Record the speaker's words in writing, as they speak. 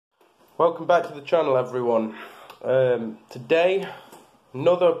Welcome back to the channel, everyone. Today,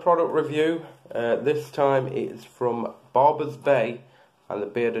 another product review. This time it's from Barbers Bay and the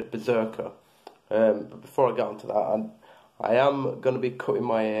Bearded Berserker. But before I get onto that, I am going to be cutting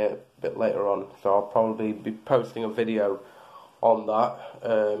my hair a bit later on, so I'll probably be posting a video on that.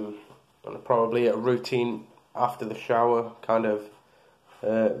 And probably a routine after the shower kind of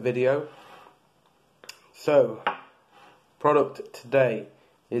video. So, product today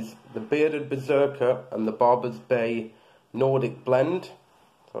is the Bearded Berserker and the Barbers Bay Nordic blend.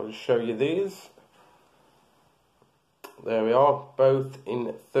 So I'll just show you these. There we are, both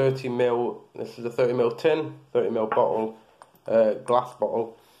in 30ml. This is a 30ml tin, 30ml bottle, glass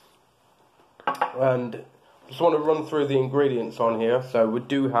bottle. And I just want to run through the ingredients on here. So we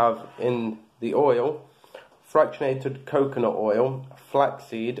do have in the oil, fractionated coconut oil,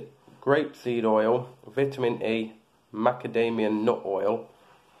 flaxseed, grapeseed oil, vitamin E, macadamia nut oil.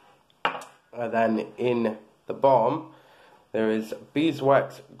 And then in the balm, there is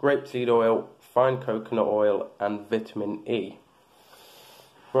beeswax, grapeseed oil, fine coconut oil, and vitamin E.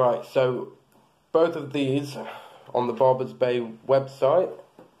 Right, so both of these on the Barbers Bay website.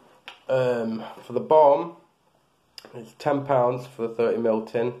 For the balm, it's £10 for the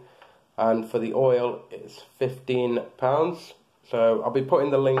 30ml tin, and for the oil, it's £15. So I'll be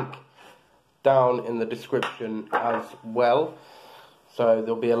putting the link down in the description as well. So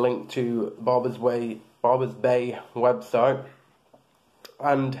there'll be a link to Barbers Bay website,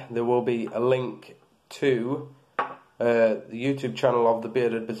 and there will be a link to the YouTube channel of the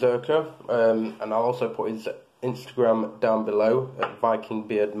Bearded Berserker, and I'll also put his Instagram down below at Viking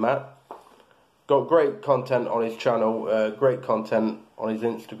Beard Matt. Got great content on his channel, great content on his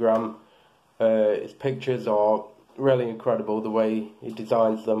Instagram. His pictures are really incredible, the way he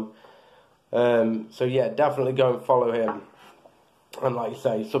designs them. So yeah, definitely go and follow him. And like you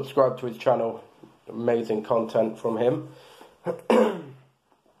say, subscribe to his channel. Amazing content from him.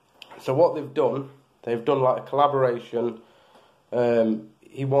 So what they've done like a collaboration.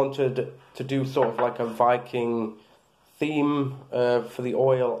 He wanted to do sort of like a Viking theme for the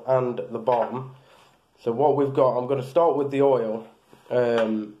oil and the balm. So what we've got, I'm going to start with the oil,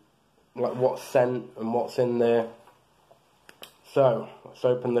 like what scent and what's in there. So let's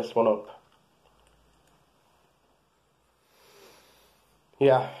open this one up.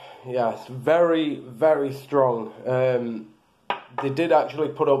 Yeah, it's very, very strong. They did actually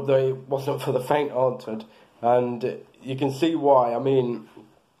put up that it wasn't for the faint-hearted, and you can see why. I mean,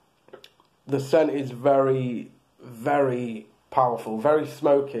 the scent is very, very powerful, very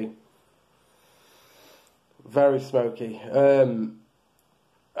smoky. Very smoky. And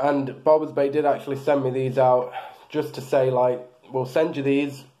Barbers Bay did actually send me these out just to say, like, we'll send you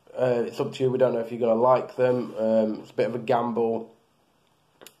these. It's up to you. We don't know if you're going to like them. It's a bit of a gamble.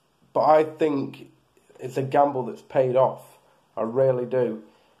 But I think it's a gamble that's paid off. I really do.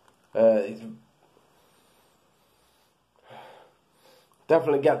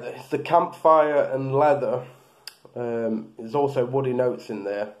 Definitely get this. The campfire and leather. There's also woody notes in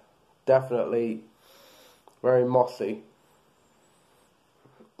there. Definitely very mossy.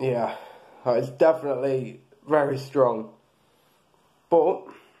 Yeah, it's definitely very strong. But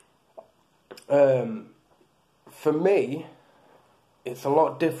for me, it's a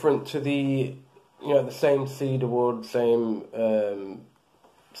lot different to the, the same cedarwood, same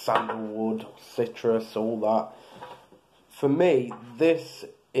sandalwood, citrus, all that. For me, this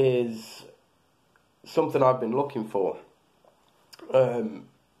is something I've been looking for.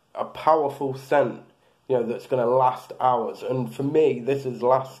 A powerful scent, that's going to last hours. And for me, this is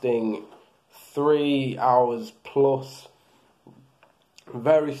lasting 3 hours plus.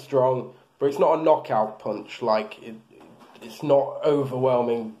 Very strong, but it's not a knockout punch. Like, it's not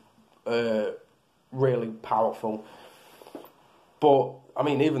overwhelming, really powerful. But, I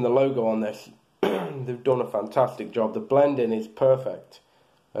mean, even the logo on this, they've done a fantastic job. The blending is perfect.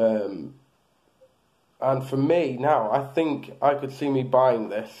 And for me, now, I think I could see me buying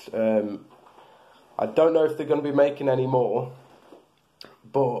this. I don't know if they're going to be making any more.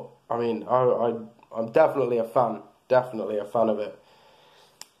 But, I mean, I'm definitely a fan. Definitely a fan of it.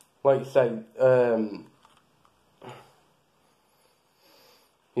 Like you say,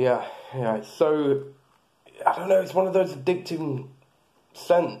 yeah, it's so, I don't know, it's one of those addicting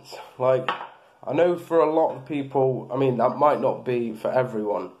scents. Like, I know for a lot of people, I mean, that might not be for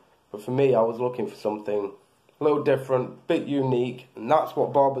everyone, but for me, I was looking for something a little different, bit unique, and that's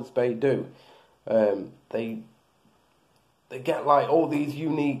what Barbers Bay do. They get like all these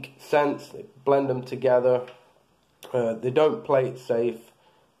unique scents, they blend them together. They don't play it safe.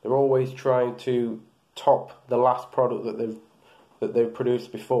 They're always trying to top the last product that they've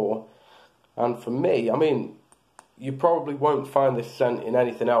produced before. And for me, I mean, you probably won't find this scent in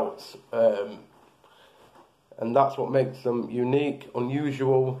anything else. And that's what makes them unique,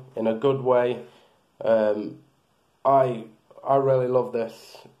 unusual, in a good way. I really love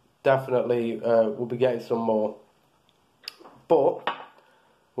this. Definitely we'll be getting some more. But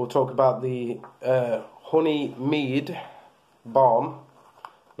we'll talk about the honey mead balm.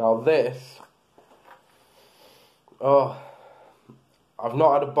 Now this, I've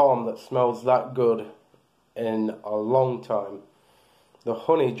not had a balm that smells that good in a long time. The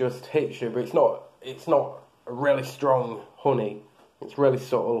honey just hits you, but it's not a really strong honey. It's really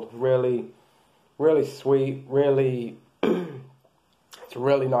subtle, really sweet, really it's a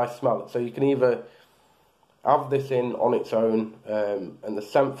really nice smell. So you can either have this in on its own, and the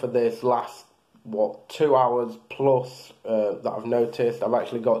scent for this lasts 2 hours plus, that I've noticed. I've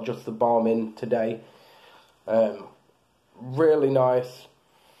actually got just the balm in today. Really nice.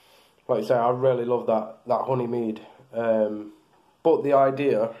 Like I say, I really love that honey mead. But the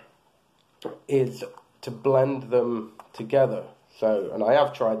idea is to blend them together. So, and I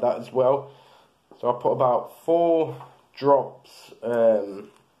have tried that as well. So I put about 4 drops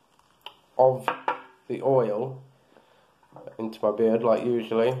of the oil into my beard, like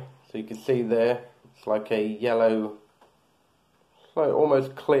usually. So you can see there, it's like a yellow, it's like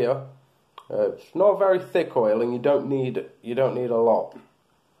almost clear. It's not a very thick oil, and you don't need a lot,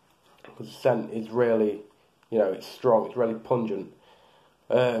 because the scent is really, it's strong. It's really pungent.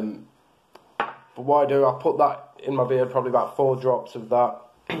 But what I do, I put that in my beard, probably about 4 drops of that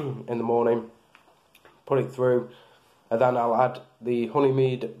in the morning. Put it through, and then I'll add the honey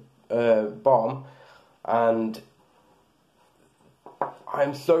mead balm, and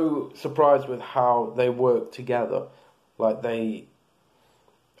I'm so surprised with how they work together. Like they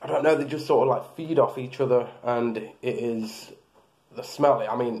just sort of like feed off each other, and it is the smell.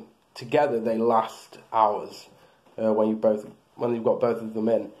 I mean, together they last hours when you've got both of them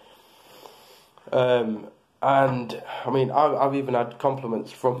in. And I mean, I've even had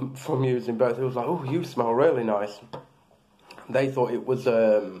compliments from using both. It was like, "Oh, you smell really nice." They thought it was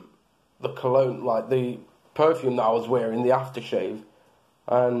the cologne, like the perfume that I was wearing, the aftershave,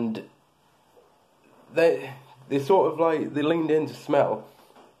 and they sort of like, they leaned in to smell,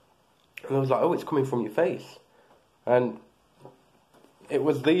 and I was like, "Oh, it's coming from your face," and it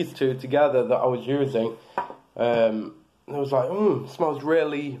was these two together that I was using. And I was like, it smells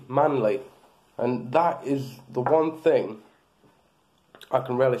really manly. And that is the one thing I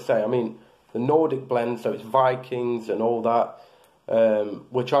can really say. I mean, the Nordic blend, so it's Vikings and all that,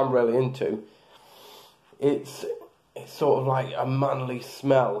 which I'm really into. It's sort of like a manly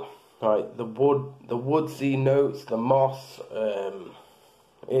smell, right? The woodsy notes, the moss.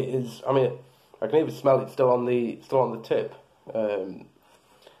 It is. I mean, I can even smell it still on the tip.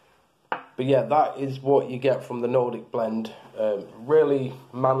 But yeah, that is what you get from the Nordic blend. Really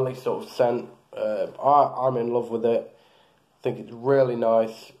manly sort of scent. I'm in love with it. I think it's really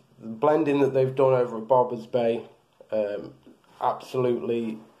nice. The blending that they've done over at Barbers Bay,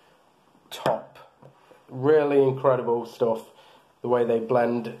 absolutely top. Really incredible stuff. The way they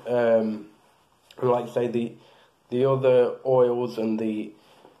blend, and like I say, the other oils and the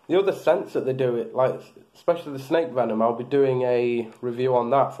other scents that they do, it like especially the snake venom. I'll be doing a review on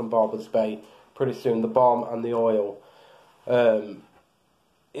that from Barbers Bay pretty soon. The balm and the oil.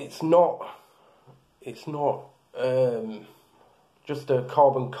 It's not just a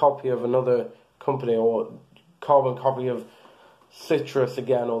carbon copy of another company, or carbon copy of citrus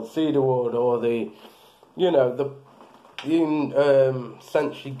again, or cedarwood, or the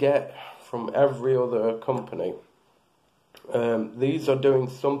scents you get from every other company. These are doing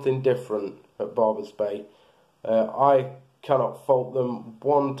something different at Barbers Bay. I cannot fault them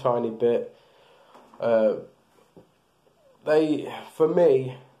one tiny bit. For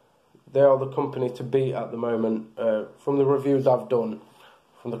me, they are the company to beat at the moment. From the reviews I've done,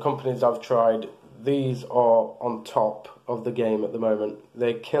 from the companies I've tried, these are on top of the game at the moment.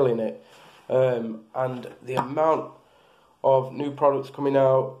 They're killing it. And the amount of new products coming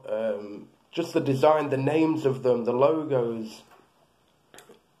out, just the design, the names of them, the logos,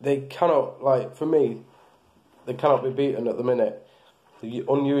 they cannot, for me, they cannot be beaten at the minute. The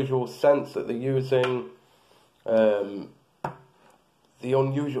unusual scents that they're using, the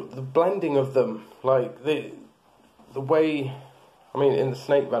blending of them, the way, I mean, in the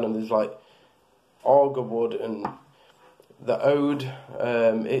snake venom there's like alderwood and the ode.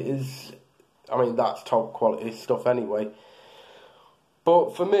 It is, I mean, that's top quality stuff anyway.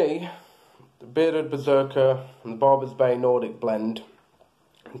 But for me, the Bearded Berserker and the Barbers Bay Nordic blend,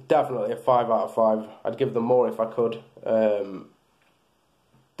 definitely a 5 out of 5. I'd give them more if I could.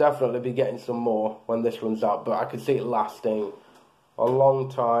 definitely be getting some more when this runs out, but I can see it lasting a long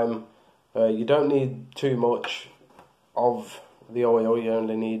time. You don't need too much of the oil. You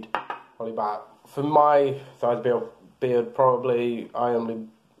only need probably about, for my size beard, probably I only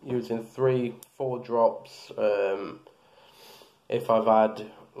using 3-4 drops. If I've had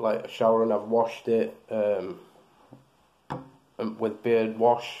like a shower and I've washed it with beard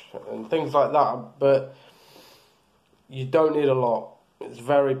wash and things like that, but you don't need a lot. It's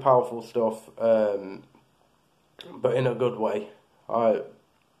very powerful stuff, but in a good way. I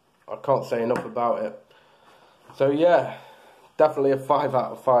can't say enough about it. So yeah, definitely a 5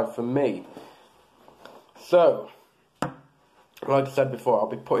 out of 5 for me. So, like I said before, I'll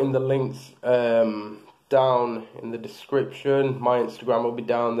be putting the links down in the description. My Instagram will be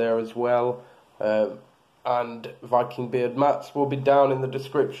down there as well. And Viking Beard Mats will be down in the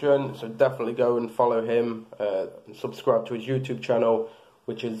description. So definitely go and follow him. And subscribe to his YouTube channel,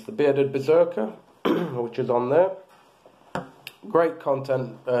 which is the Bearded Berserker, which is on there. Great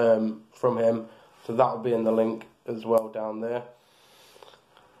content from him. So that will be in the link as well down there.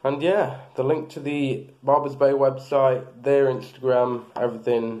 And yeah, the link to the Barbers Bay website, their Instagram,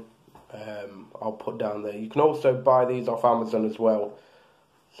 everything, I'll put down there. You can also buy these off Amazon as well.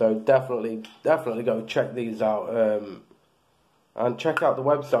 So definitely go check these out. And check out the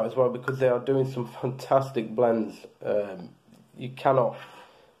website as well, because they are doing some fantastic blends. You cannot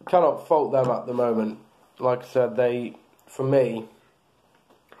fault them at the moment. Like I said, they, for me,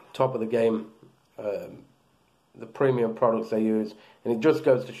 top of the game. The premium products they use, and it just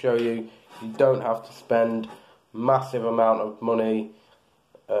goes to show you don't have to spend massive amount of money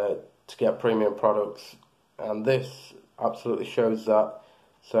to get premium products, and this absolutely shows that.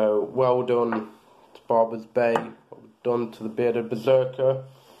 So well done to Barbers Bay, well done to the Bearded Berserker,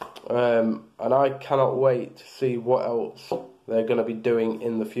 and I cannot wait to see what else they're going to be doing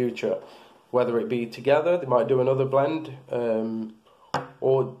in the future, whether it be together, they might do another blend,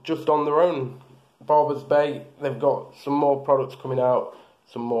 or just on their own. Barbers Bay, they've got some more products coming out,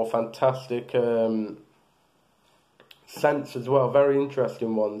 some more fantastic scents as well, very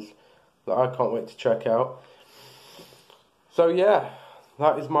interesting ones that I can't wait to check out. So yeah,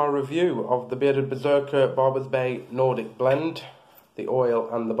 that is my review of the Bearded Berserker Barbers Bay Nordic blend, the oil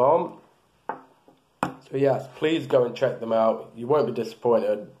and the balm. So yes, please go and check them out, you won't be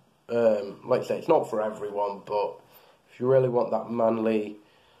disappointed. Like I say, it's not for everyone, but if you really want that manly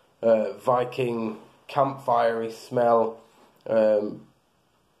Viking campfirey smell,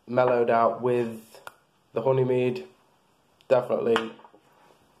 mellowed out with the honey mead, definitely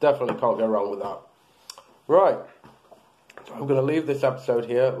can't go wrong with that. Right, so I'm going to leave this episode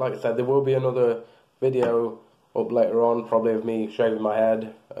here. Like I said, there will be another video up later on, probably of me shaving my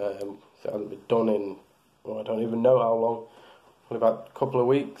head. So it'll be done in, well, I don't even know how long, probably about a couple of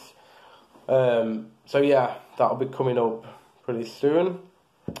weeks. So yeah, that'll be coming up pretty soon.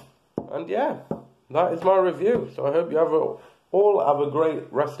 And yeah, that is my review. So I hope you all have a great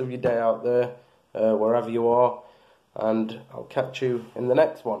rest of your day out there, wherever you are. And I'll catch you in the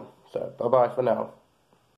next one. So bye bye for now.